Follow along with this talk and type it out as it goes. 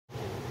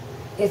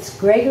It's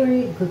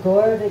Gregory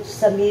Grigorovich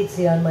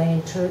Samidze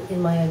on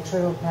in my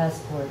internal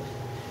passport.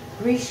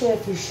 Grisha,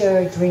 if you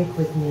share a drink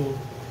with me.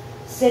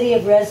 City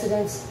of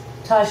residence,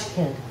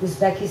 Tashkent,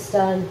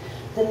 Uzbekistan,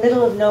 the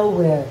middle of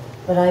nowhere,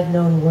 but I've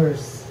known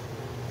worse.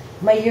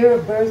 My year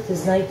of birth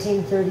is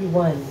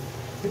 1931,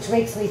 which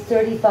makes me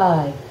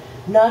 35.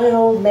 Not an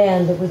old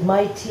man, but with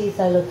my teeth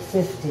I look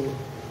 50.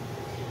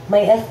 My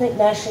ethnic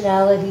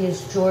nationality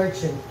is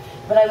Georgian,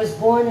 but I was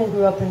born and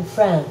grew up in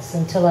France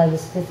until I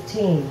was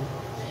 15.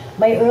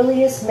 My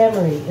earliest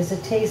memory is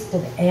a taste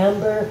of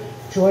amber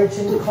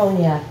Georgian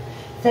cognac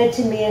fed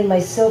to me in my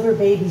silver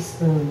baby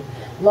spoon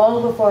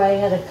long before I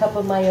had a cup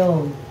of my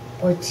own,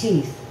 or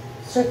teeth.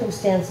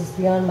 Circumstances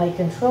beyond my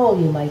control,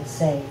 you might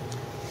say.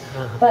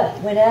 But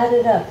when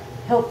added up,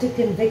 helped to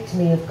convict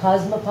me of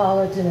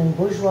cosmopolitan and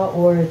bourgeois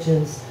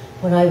origins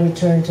when I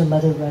returned to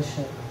Mother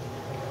Russia.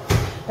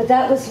 But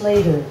that was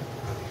later.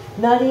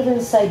 Not even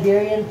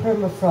Siberian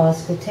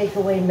permafrost could take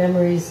away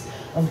memories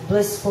of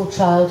blissful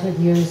childhood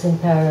years in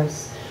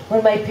Paris,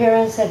 when my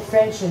parents had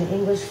French and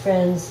English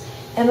friends,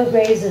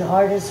 emigres and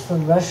artists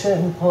from Russia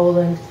and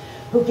Poland,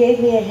 who gave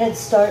me a head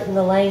start in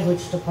the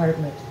language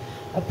department,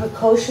 a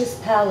precocious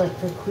palate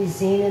for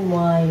cuisine and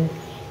wine,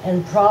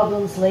 and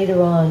problems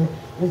later on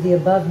with the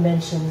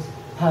above-mentioned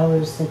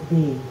powers that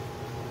be.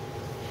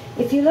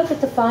 If you look at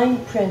the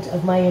fine print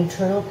of my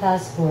internal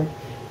passport,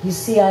 you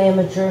see I am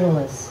a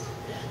journalist.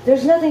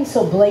 There's nothing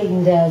so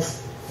blatant as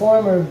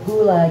former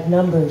Gulag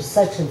numbers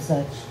such and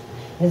such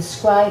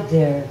inscribed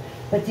there,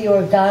 but the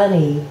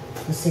Organi,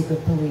 the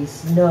secret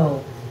police,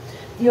 no.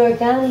 The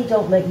Organi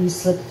don't let you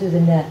slip through the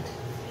net.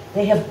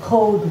 They have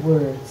code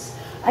words.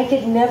 I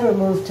could never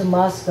move to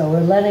Moscow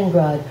or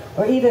Leningrad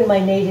or even my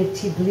native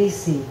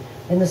Tbilisi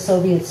in the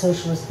Soviet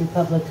Socialist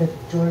Republic of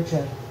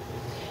Georgia.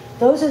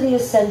 Those are the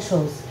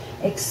essentials,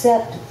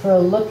 except for a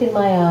look in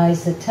my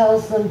eyes that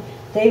tells them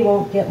they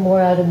won't get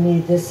more out of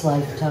me this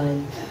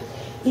lifetime.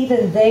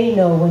 Even they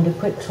know when to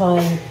quit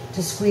trying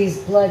to squeeze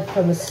blood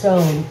from a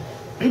stone.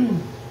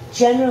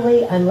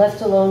 Generally, I'm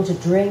left alone to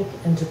drink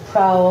and to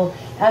prowl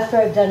after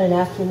I've done an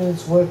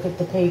afternoon's work at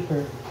the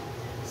paper.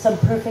 Some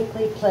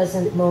perfectly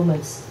pleasant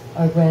moments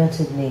are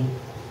granted me.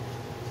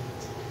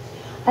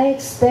 I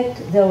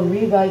expect they'll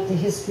rewrite the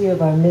history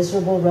of our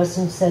miserable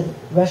Russian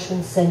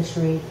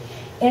century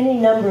any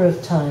number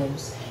of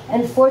times,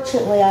 and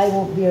fortunately I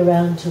won't be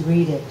around to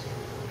read it.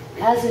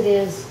 As it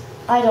is,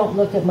 I don't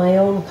look at my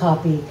own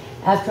copy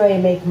after I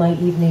make my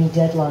evening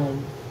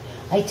deadline.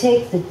 I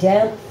take the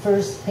damp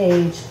first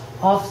page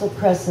off the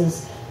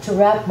presses to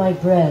wrap my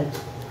bread.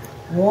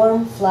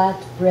 Warm, flat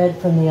bread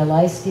from the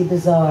Alaisky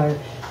Bazaar,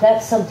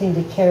 that's something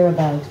to care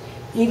about,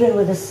 even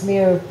with a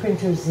smear of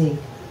printer's ink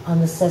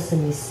on the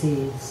sesame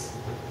seeds.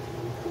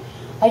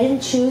 I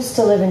didn't choose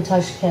to live in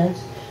Tashkent,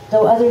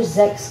 though other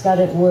Zeks got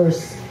it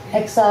worse,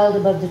 exiled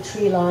above the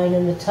tree line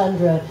in the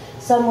tundra,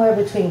 somewhere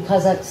between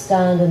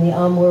Kazakhstan and the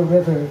Amur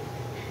River.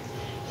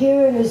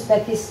 Here in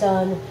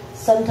Uzbekistan,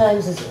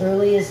 sometimes as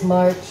early as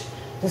March,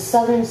 the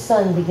southern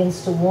sun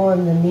begins to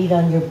warm the meat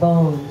on your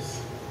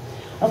bones.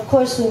 Of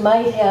course, we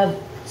might have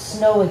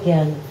snow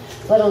again,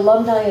 but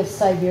alumni of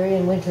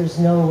Siberian winters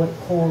know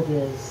what cold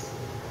is.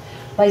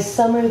 By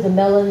summer, the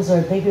melons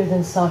are bigger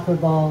than soccer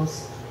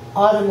balls.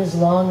 Autumn is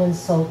long and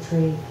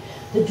sultry.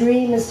 The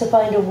dream is to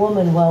find a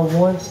woman while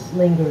warmth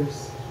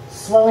lingers,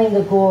 swelling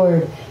the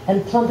gourd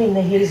and plumping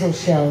the hazel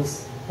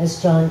shells,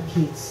 as John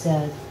Keats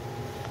said.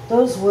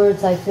 Those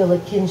words I feel a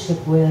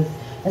kinship with,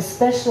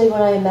 especially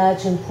when I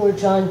imagine poor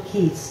John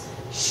Keats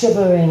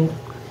shivering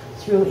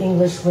through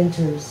English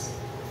winters.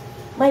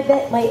 My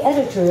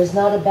editor is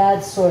not a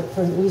bad sort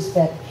for an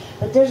Uzbek,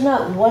 but there's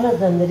not one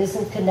of them that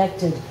isn't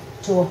connected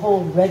to a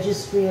whole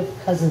registry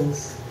of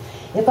cousins.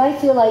 If I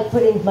feel like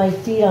putting my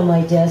feet on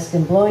my desk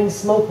and blowing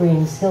smoke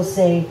rings, he'll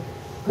say,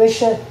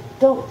 "Grisha,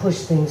 don't push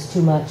things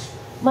too much.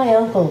 My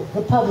uncle,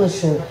 the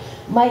publisher,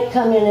 might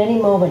come in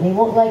any moment and he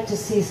won't like to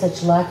see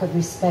such lack of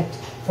respect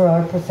for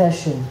our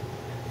profession.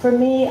 For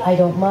me, I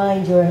don't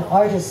mind, you're an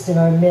artist in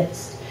our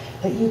midst,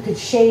 but you could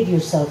shade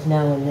yourself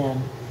now and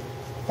then."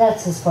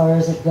 That's as far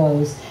as it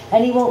goes,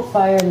 and he won't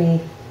fire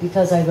me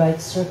because I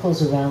write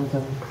circles around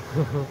them.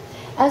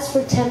 As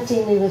for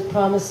tempting me with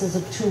promises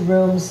of 2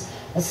 rooms,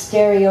 a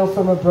stereo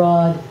from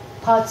abroad,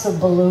 pots of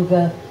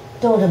beluga,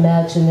 don't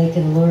imagine they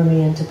can lure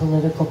me into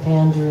political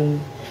pandering.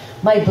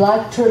 My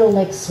black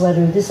turtleneck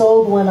sweater, this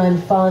old one I'm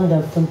fond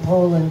of from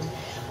Poland,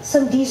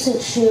 some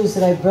decent shoes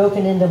that I've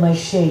broken into my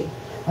shape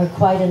are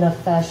quite enough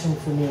fashion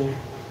for me.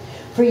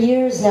 For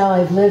years now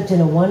I've lived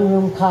in a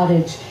 1-room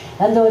cottage,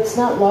 and though it's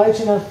not large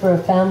enough for a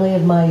family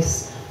of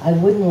mice, I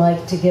wouldn't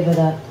like to give it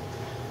up.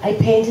 I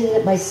painted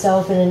it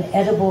myself in an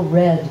edible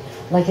red,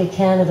 like a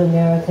can of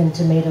American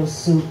tomato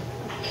soup.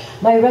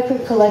 My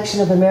record collection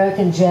of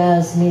American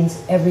jazz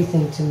means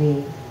everything to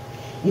me.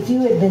 If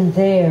you had been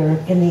there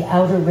in the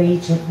outer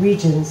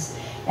regions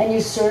and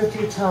you served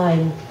your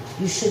time,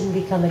 you shouldn't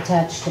become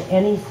attached to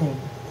anything.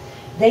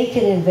 They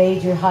can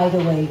invade your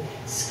hideaway,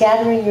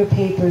 scattering your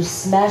papers,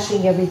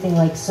 smashing everything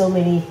like so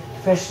many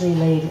freshly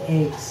laid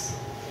eggs.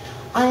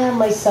 I am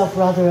myself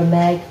rather a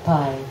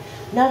magpie,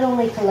 not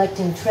only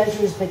collecting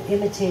treasures but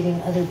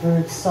imitating other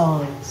birds'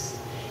 songs.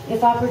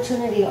 If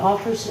opportunity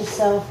offers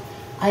herself,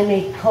 I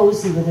make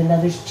cozy with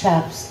another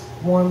chap's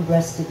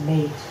warm-breasted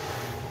mate.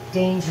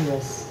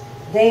 Dangerous.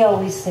 They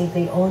always think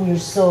they own your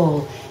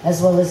soul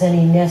as well as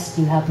any nest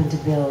you happen to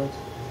build.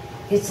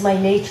 It's my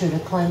nature to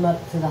climb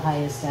up for the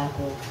highest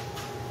apple.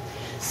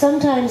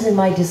 Sometimes in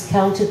my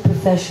discounted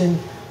profession,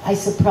 I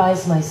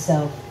surprise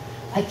myself.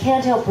 I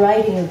can't help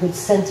writing a good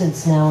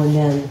sentence now and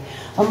then,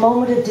 a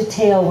moment of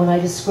detail when I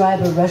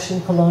describe a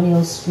Russian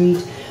colonial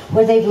street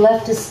where they've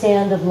left a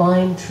stand of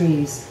lime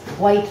trees,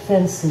 white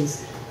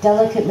fences,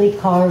 delicately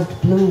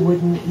carved blue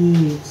wooden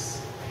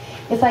eaves.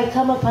 If I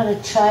come upon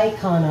a chai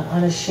khana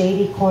on a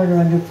shady corner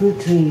under fruit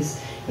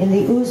trees in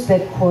the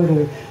Uzbek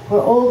quarter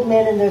where old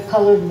men in their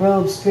colored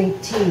robes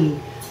drink tea,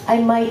 I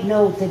might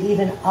note that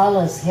even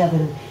Allah's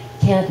heaven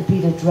can't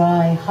beat a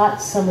dry,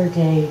 hot summer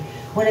day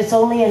when it's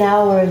only an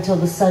hour until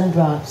the sun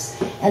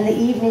drops and the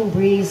evening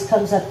breeze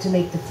comes up to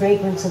make the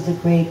fragrance of the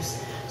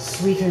grapes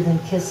sweeter than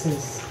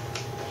kisses.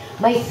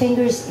 My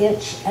fingers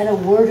itch and a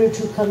word or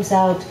two comes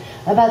out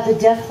about the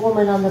deaf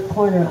woman on the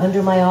corner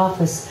under my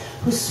office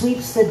who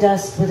sweeps the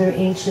dust with her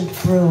ancient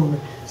broom,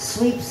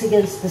 sweeps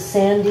against the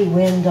sandy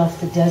wind off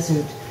the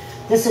desert,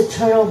 this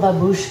eternal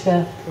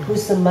babushka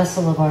who's the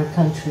muscle of our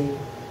country.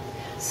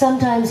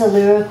 Sometimes a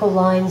lyrical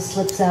line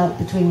slips out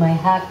between my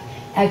hack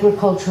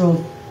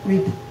agricultural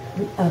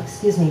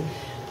reports.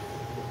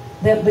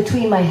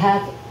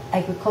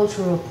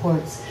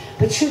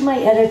 But should my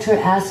editor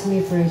ask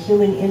me for a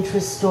human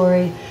interest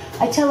story,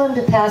 I tell him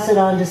to pass it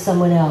on to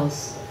someone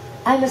else.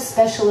 I'm a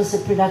specialist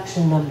at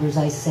production numbers,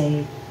 I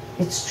say.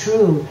 It's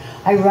true.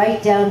 I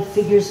write down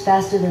figures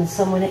faster than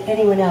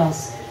anyone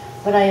else,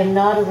 but I am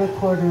not a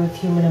recorder of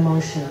human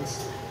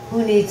emotions.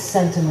 Who needs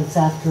sentiments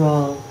after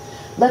all?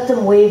 Let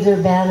them wave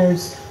their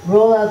banners,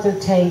 roll out their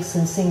tanks,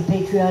 and sing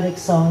patriotic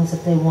songs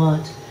if they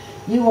want.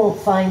 You won't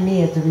find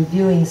me at the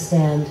reviewing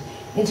stand,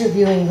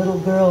 interviewing little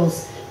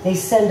girls they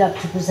send up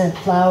to present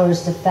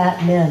flowers to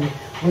fat men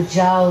with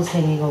jowls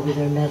hanging over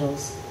their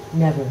medals.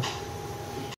 Never.